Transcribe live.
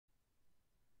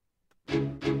Good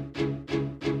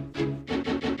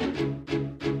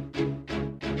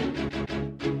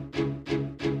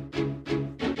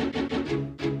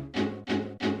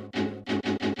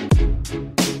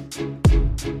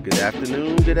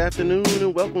afternoon,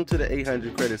 and welcome to the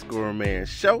 800 Credit Score Man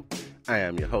Show. I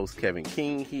am your host, Kevin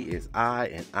King. He is I,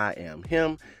 and I am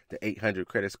him, the 800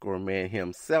 Credit Score Man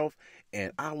himself.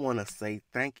 And I want to say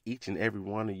thank each and every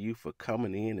one of you for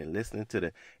coming in and listening to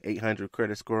the 800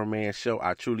 Credit Score Man Show.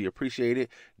 I truly appreciate it.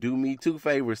 Do me two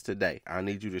favors today. I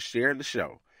need you to share the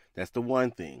show. That's the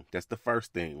one thing. That's the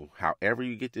first thing. However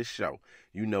you get this show,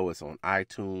 you know it's on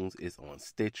iTunes, it's on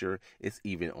Stitcher, it's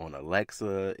even on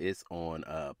Alexa, it's on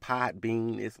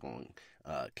Podbean, it's on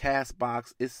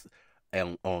Castbox, it's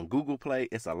on Google Play.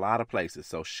 It's a lot of places.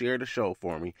 So share the show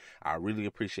for me. I really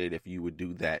appreciate it if you would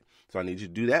do that. So I need you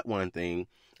to do that one thing.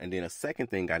 And then a second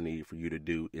thing I need for you to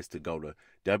do is to go to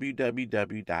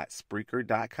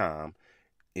www.spreaker.com.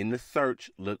 In the search,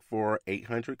 look for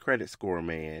 800 Credit Score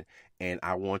Man, and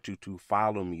I want you to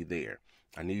follow me there.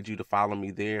 I need you to follow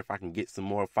me there. If I can get some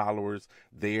more followers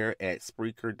there at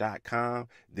Spreaker.com,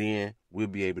 then we'll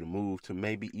be able to move to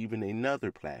maybe even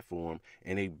another platform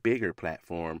and a bigger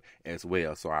platform as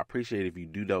well. So I appreciate if you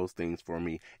do those things for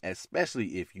me,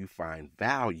 especially if you find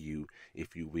value,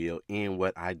 if you will, in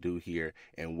what I do here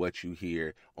and what you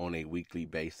hear on a weekly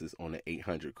basis on the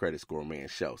 800 Credit Score Man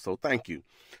Show. So thank you.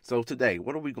 So today,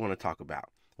 what are we going to talk about?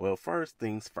 Well, first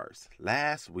things first.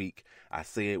 Last week, I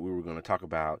said we were going to talk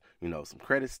about, some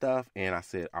credit stuff, and I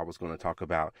said I was going to talk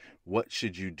about what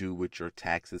should you do with your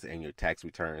taxes and your tax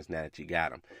returns now that you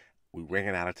got them. We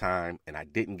ran out of time, and I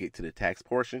didn't get to the tax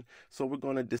portion, so we're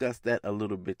going to discuss that a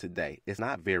little bit today. It's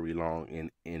not very long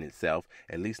in itself,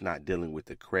 at least not dealing with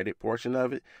the credit portion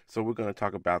of it, so we're going to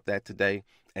talk about that today.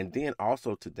 And then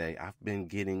also today, I've been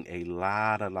getting a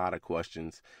lot of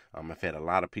questions. I've had a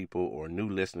lot of people or new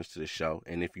listeners to the show.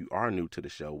 And if you are new to the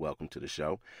show, welcome to the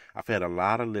show. I've had a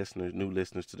lot of new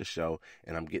listeners to the show,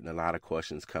 and I'm getting a lot of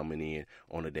questions coming in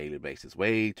on a daily basis.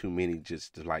 Way too many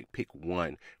just to pick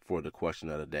one for the question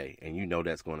of the day. And you know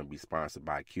that's going to be sponsored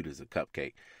by Cute as a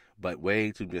Cupcake. But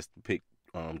way too just to pick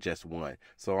just one.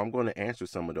 So I'm going to answer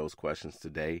some of those questions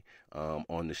today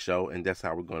on the show, and that's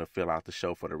how we're going to fill out the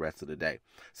show for the rest of the day.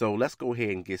 So let's go ahead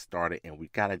and get started, and we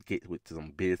got to get with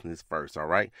some business first, all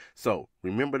right? So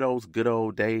remember those good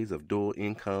old days of dual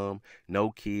income,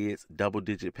 no kids,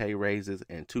 double-digit pay raises,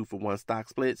 and 2-for-1 stock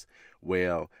splits?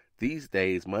 Well, these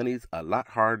days, money's a lot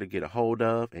harder to get a hold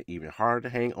of and even harder to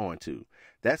hang on to.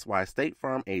 That's why State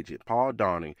Farm agent Paul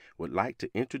Downing would like to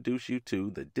introduce you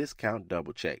to the Discount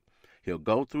Double Check. He'll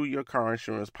go through your car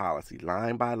insurance policy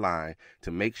line by line to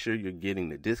make sure you're getting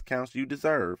the discounts you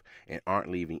deserve and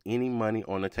aren't leaving any money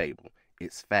on the table.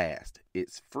 It's fast,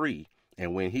 it's free,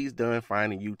 and when he's done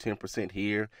finding you 10%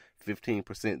 here,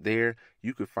 15% there,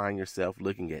 you could find yourself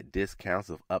looking at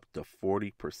discounts of up to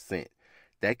 40%.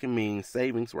 That can mean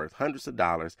savings worth hundreds of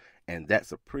dollars, and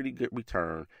that's a pretty good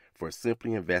return for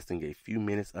simply investing a few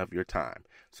minutes of your time.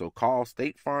 So call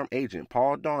State Farm agent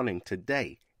Paul Downing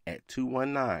today at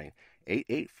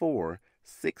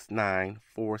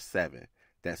 219-884-6947.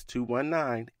 That's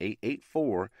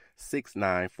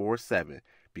 219-884-6947,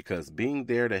 because being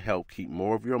there to help keep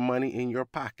more of your money in your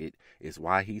pocket is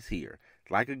why he's here.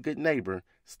 Like a good neighbor,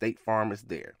 State Farm is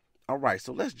there. All right,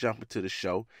 so let's jump into the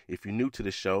show. If you're new to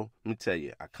the show, let me tell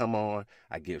you, I come on,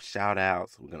 I give shout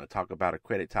outs. We're going to talk about a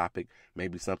credit topic,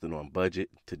 maybe something on budget.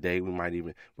 Today, we're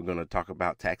going to talk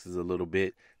about taxes a little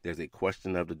bit. There's a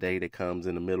question of the day that comes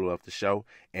in the middle of the show,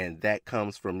 and that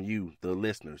comes from you, the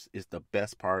listeners. It's the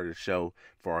best part of the show,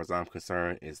 as far as I'm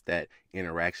concerned, is that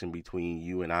interaction between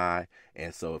you and I.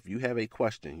 And so if you have a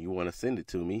question, you want to send it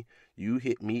to me, you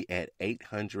hit me at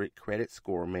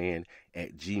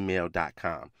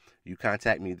 800creditscoreman@gmail.com. You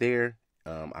contact me there.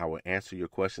 I will answer your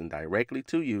question directly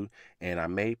to you, and I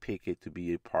may pick it to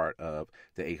be a part of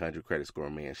the 800 Credit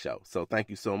Score Man Show. So thank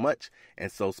you so much.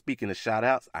 And so speaking of shout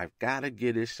outs, I've got to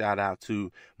give this shout out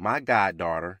to my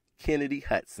goddaughter, Kennedy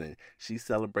Hudson. She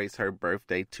celebrates her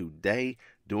birthday today,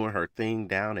 doing her thing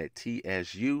down at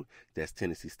TSU. That's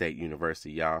Tennessee State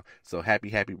University, y'all. So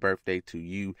happy birthday to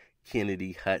you,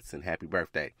 Kennedy Hudson. Happy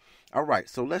birthday. All right,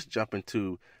 so let's jump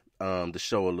into the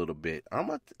show a little bit. I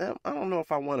don't know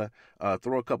if I want to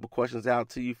throw a couple questions out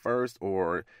to you first,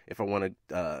 or if I want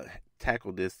to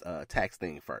tackle this tax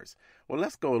thing first. Well,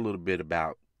 let's go a little bit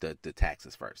about the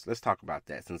taxes first. Let's talk about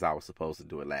that, since I was supposed to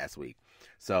do it last week.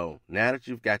 So now that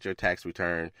you've got your tax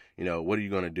return, what are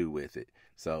you going to do with it?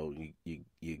 So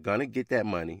you're gonna get that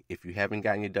money if you haven't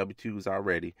gotten your W-2s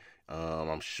already.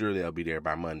 I'm sure they'll be there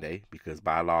by Monday because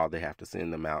by law they have to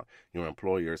send them out. Your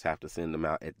employers have to send them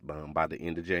out by the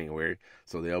end of January,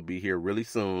 so they'll be here really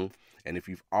soon. And if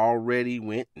you've already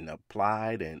went and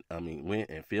applied and went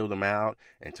and filled them out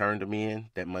and turned them in,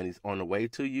 that money's on the way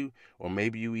to you. Or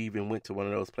maybe you even went to one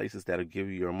of those places that'll give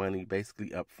you your money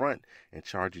basically up front and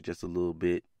charge you just a little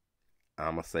bit.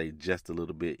 I'm going to say just a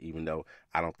little bit, even though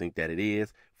I don't think that it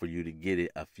is, for you to get it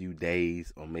a few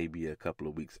days or maybe a couple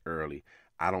of weeks early.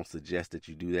 I don't suggest that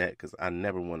you do that because I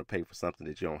never want to pay for something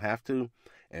that you don't have to.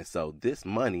 And so this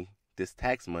money, this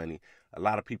tax money, a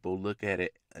lot of people look at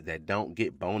it that don't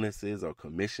get bonuses or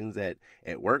commissions at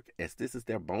work as this is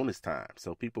their bonus time.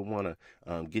 So people want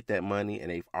to get that money and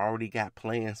they've already got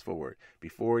plans for it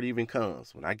before it even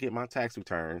comes. When I get my tax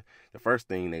return, the first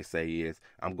thing they say is,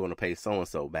 I'm going to pay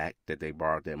so-and-so back that they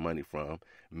borrowed that money from.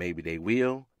 Maybe they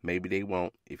will, maybe they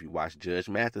won't. If you watch Judge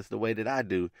Mathis the way that I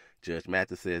do, Judge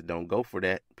Mathis says don't go for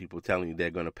that. People telling you they're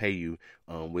going to pay you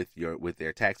with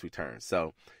their tax return.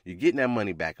 So you're getting that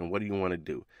money back, and what do you want to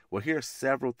do? Well, here are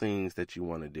several things that you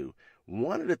want to do.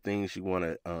 One of the things you want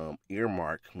to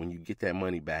earmark when you get that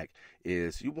money back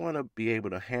is you want to be able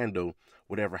to handle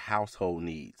whatever household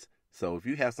needs. So if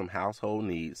you have some household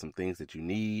needs, some things that you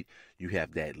need, you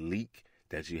have that leak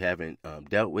that you haven't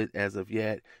dealt with as of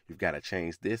yet, you've got to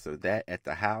change this or that at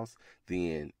the house,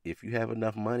 then if you have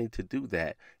enough money to do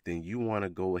that, then you want to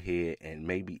go ahead and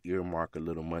maybe earmark a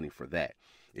little money for that.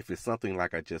 If it's something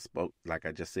like I just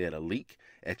said, a leak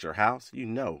at your house,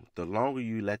 the longer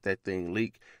you let that thing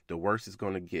leak, the worse it's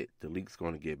going to get. The leak's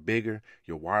going to get bigger.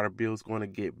 Your water bill's going to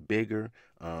get bigger.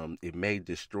 It may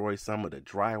destroy some of the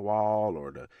drywall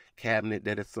or the cabinet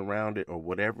that it's surrounded or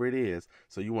whatever it is.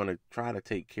 So you want to try to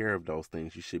take care of those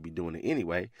things. You should be doing it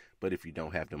anyway. But if you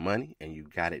don't have the money and you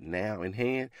got it now in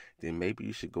hand, then maybe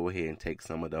you should go ahead and take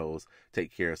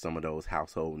care of some of those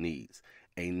household needs.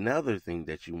 Another thing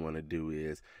that you want to do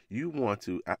is you want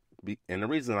to, and the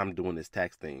reason I'm doing this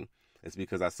tax thing is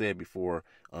because I said before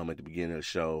at the beginning of the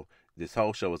show, this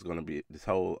whole show is going to be, this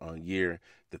whole year,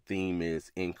 the theme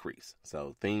is increase.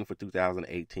 So theme for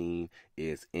 2018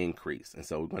 is increase. And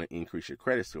so we're going to increase your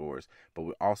credit scores, but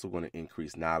we're also going to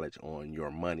increase knowledge on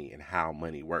your money and how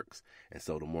money works. And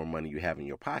so the more money you have in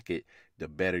your pocket, the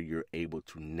better you're able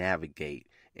to navigate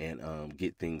and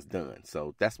get things done.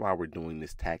 So that's why we're doing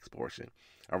this tax portion.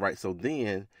 All right. So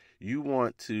then you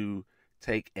want to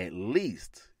take at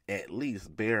least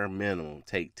bare minimum,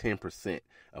 take 10%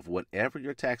 of whatever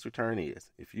your tax return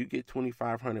is. If you get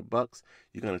 $2,500,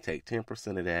 you're going to take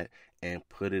 10% of that and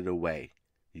put it away.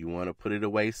 You want to put it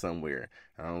away somewhere.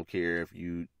 I don't care if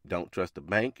you don't trust the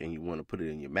bank and you want to put it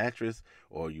in your mattress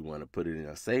or you want to put it in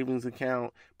a savings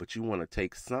account, but you want to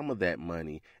take some of that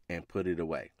money and put it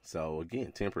away. So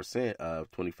again, 10%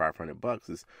 of $2,500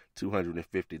 is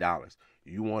 $250.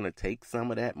 You want to take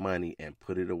some of that money and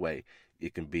put it away.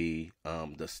 It can be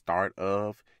the start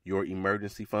of your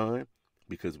emergency fund,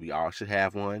 because we all should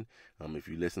have one. If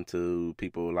you listen to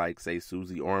people like, say,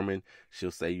 Susie Orman, she'll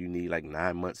say you need like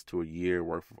 9 months to a year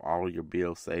worth of all of your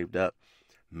bills saved up.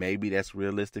 Maybe that's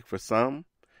realistic for some.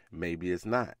 Maybe it's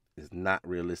not. It's not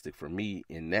realistic for me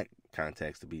in that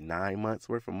context to be 9 months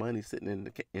worth of money sitting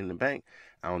in the bank.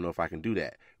 I don't know if I can do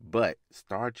that. But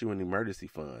start you an emergency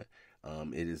fund.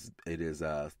 There's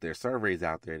surveys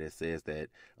out there that says that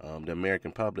the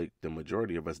American public, the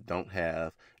majority of us, don't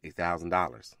have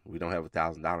 $1,000. We don't have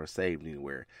 $1,000 saved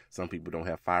anywhere. Some people don't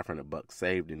have $500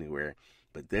 saved anywhere.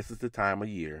 But this is the time of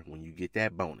year when you get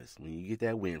that bonus, when you get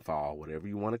that windfall, whatever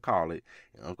you want to call it,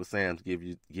 and Uncle Sam's gives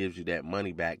you that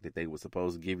money back that they were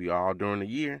supposed to give you all during the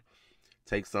year.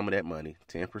 Take some of that money,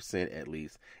 10% at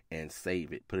least, and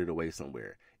save it. Put it away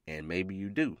somewhere. And maybe you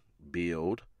do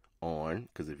build on,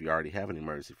 because if you already have an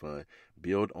emergency fund,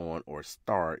 build on or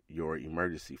start your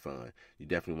emergency fund. You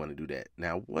definitely want to do that.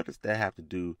 Now, what does that have to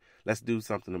do? Let's do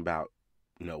something about,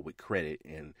 with credit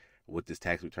and what this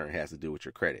tax return has to do with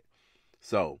your credit.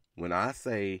 So when I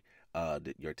say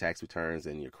that your tax returns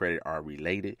and your credit are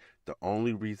related, the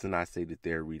only reason I say that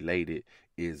they're related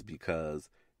is because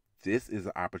this is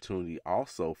an opportunity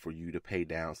also for you to pay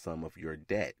down some of your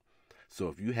debt. So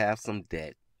if you have some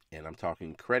debt, and I'm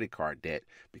talking credit card debt,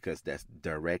 because that's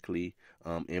directly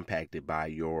impacted by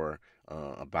your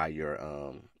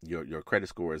credit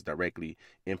score is directly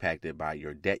impacted by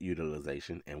your debt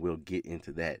utilization, and we'll get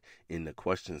into that in the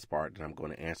questions part that I'm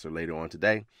going to answer later on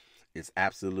today. It's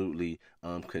absolutely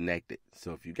connected.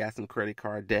 So if you got some credit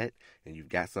card debt and you've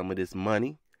got some of this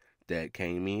money that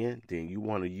came in, then you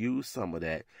want to use some of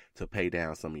that to pay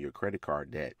down some of your credit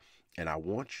card debt. And I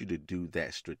want you to do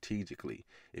that strategically.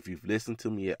 If you've listened to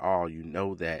me at all, you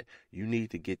know that you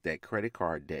need to get that credit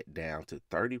card debt down to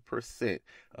 30%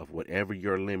 of whatever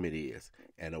your limit is.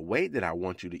 And a way that I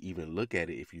want you to even look at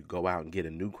it, if you go out and get a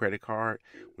new credit card,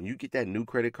 when you get that new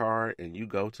credit card and you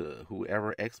go to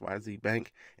whoever XYZ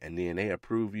bank and then they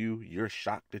approve you, you're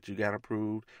shocked that you got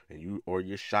approved, or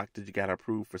you're shocked that you got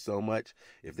approved for so much.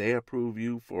 If they approve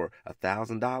you for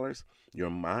 $1,000, your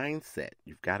mindset,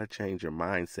 you've got to change your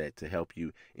mindset to help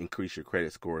you increase your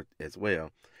credit score as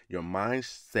well. Your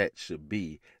mindset should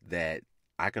be that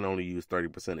I can only use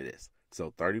 30% of this.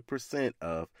 So 30%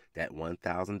 of that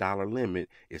 $1,000 limit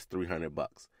is $300.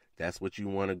 That's what you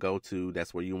want to go to.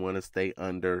 That's where you want to stay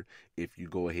under if you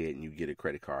go ahead and you get a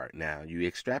credit card. Now, you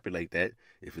extrapolate that.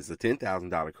 If it's a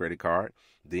 $10,000 credit card,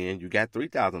 then you got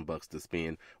 $3,000 to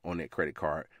spend on that credit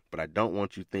card. But I don't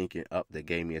want you thinking, they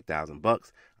gave me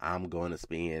 $1,000. I'm going to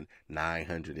spend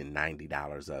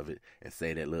 $990 of it and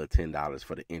say that little $10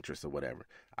 for the interest or whatever.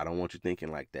 I don't want you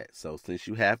thinking like that. So since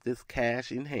you have this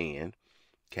cash in hand,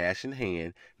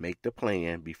 make the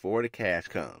plan before the cash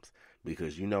comes,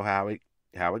 because you know how it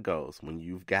goes. When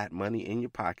you've got money in your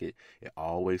pocket, it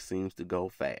always seems to go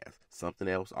fast. Something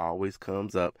else always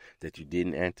comes up that you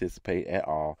didn't anticipate at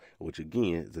all, which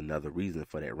again is another reason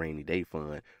for that rainy day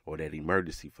fund or that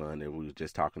emergency fund that we were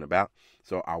just talking about.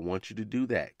 So I want you to do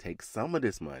that. Take some of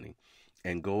this money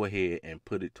and go ahead and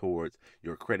put it towards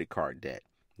your credit card debt.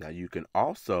 Now you can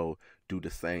also do the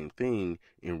same thing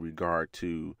in regard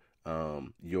to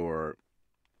your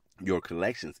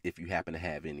collections if you happen to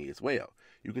have any as well.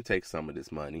 You can take some of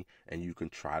this money and you can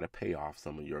try to pay off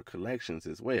some of your collections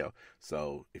as well.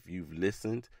 So if you've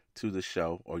listened to the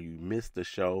show or you missed the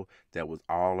show that was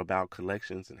all about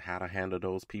collections and how to handle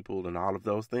those people and all of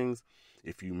those things,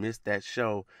 if you missed that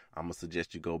show, I'm going to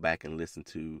suggest you go back and listen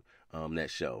to that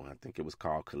show. I think it was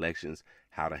called Collections,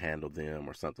 How to Handle Them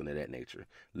or something of that nature.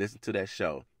 Listen to that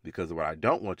show, because what I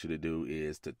don't want you to do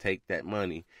is to take that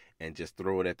money and just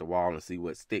throw it at the wall and see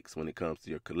what sticks when it comes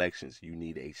to your collections. You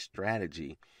need a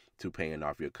strategy to paying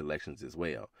off your collections as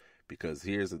well. Because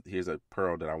here's a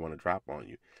pearl that I want to drop on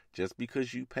you. Just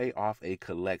because you pay off a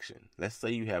collection, let's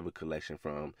say you have a collection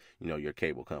from, your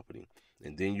cable company,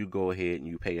 and then you go ahead and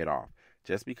you pay it off.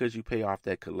 Just because you pay off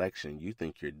that collection, you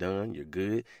think you're done, you're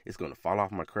good, it's going to fall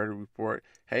off my credit report.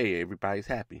 Hey, everybody's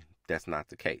happy. That's not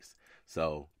the case.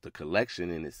 So the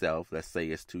collection in itself, let's say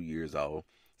it's 2 years old.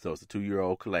 So it's a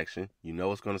 2-year-old collection. You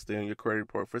know it's going to stay on your credit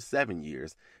report for 7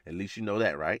 years. At least you know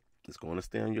that, right? It's going to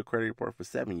stay on your credit report for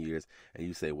 7 years. And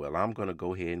you say, well, I'm going to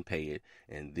go ahead and pay it,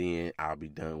 and then I'll be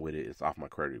done with it. It's off my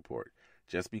credit report.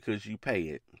 Just because you pay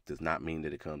it does not mean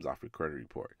that it comes off your credit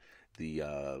report.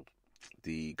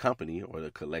 The company or the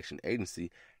collection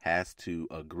agency has to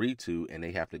agree to, and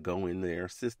they have to go in their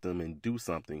system and do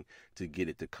something to get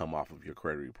it to come off of your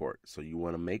credit report. So you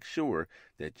want to make sure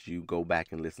that you go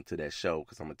back and listen to that show,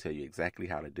 because I'm going to tell you exactly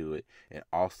how to do it and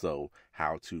also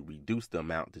how to reduce the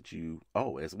amount that you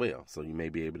owe as well. So you may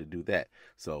be able to do that.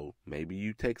 So maybe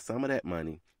you take some of that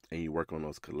money and you work on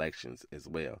those collections as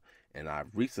well. And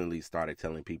I've recently started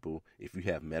telling people, if you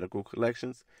have medical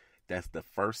collections, that's the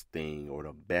first thing or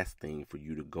the best thing for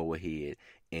you to go ahead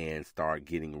and start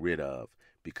getting rid of.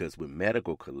 Because with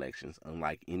medical collections,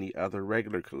 unlike any other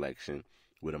regular collection,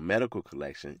 with a medical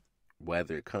collection,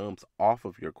 whether it comes off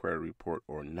of your credit report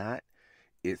or not,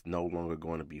 it's no longer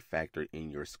going to be factored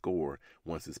in your score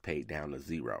once it's paid down to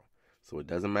zero. So it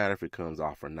doesn't matter if it comes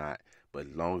off or not, but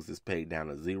as long as it's paid down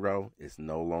to zero, it's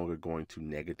no longer going to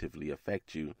negatively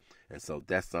affect you. And so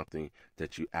that's something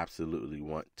that you absolutely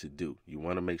want to do. You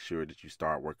want to make sure that you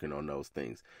start working on those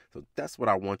things. So that's what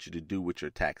I want you to do with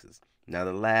your taxes. Now,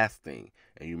 the last thing,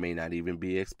 and you may not even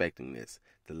be expecting this,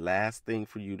 the last thing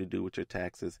for you to do with your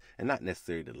taxes, and not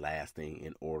necessarily the last thing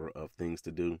in order of things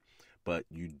to do, but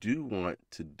you do want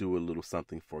to do a little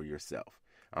something for yourself.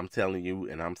 I'm telling you,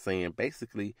 and I'm saying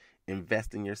basically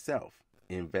invest in yourself.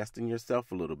 Invest in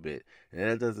yourself a little bit. And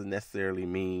that doesn't necessarily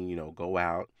mean, go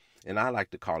out. And I like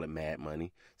to call it mad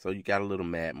money. So you got a little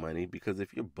mad money, because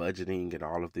if you're budgeting and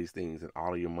all of these things and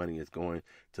all of your money is going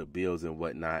to bills and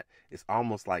whatnot, it's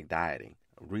almost like dieting.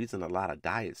 The reason a lot of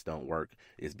diets don't work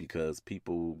is because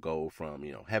people go from,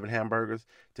 having hamburgers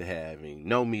to having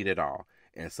no meat at all.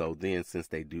 And so then since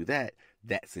they do that,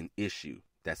 that's an issue.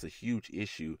 That's a huge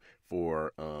issue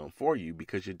for you,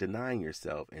 because you're denying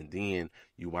yourself, and then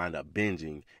you wind up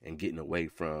binging and getting away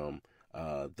from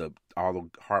all the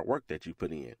hard work that you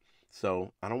put in.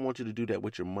 So I don't want you to do that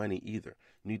with your money either.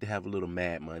 You need to have a little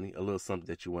mad money, a little something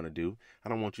that you want to do. I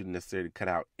don't want you to necessarily cut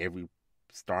out every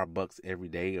Starbucks every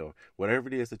day or whatever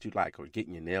it is that you like, or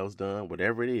getting your nails done,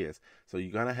 whatever it is. So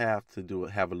you're gonna have to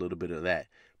have a little bit of that.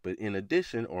 But in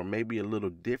addition, or maybe a little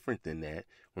different than that,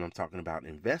 when I'm talking about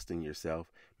investing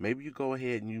yourself, maybe you go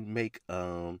ahead and you make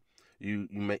you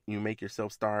make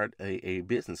yourself start a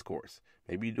business course.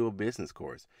 Maybe you do a business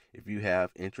course. If you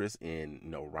have interest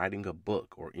in writing a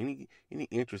book or any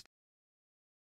interest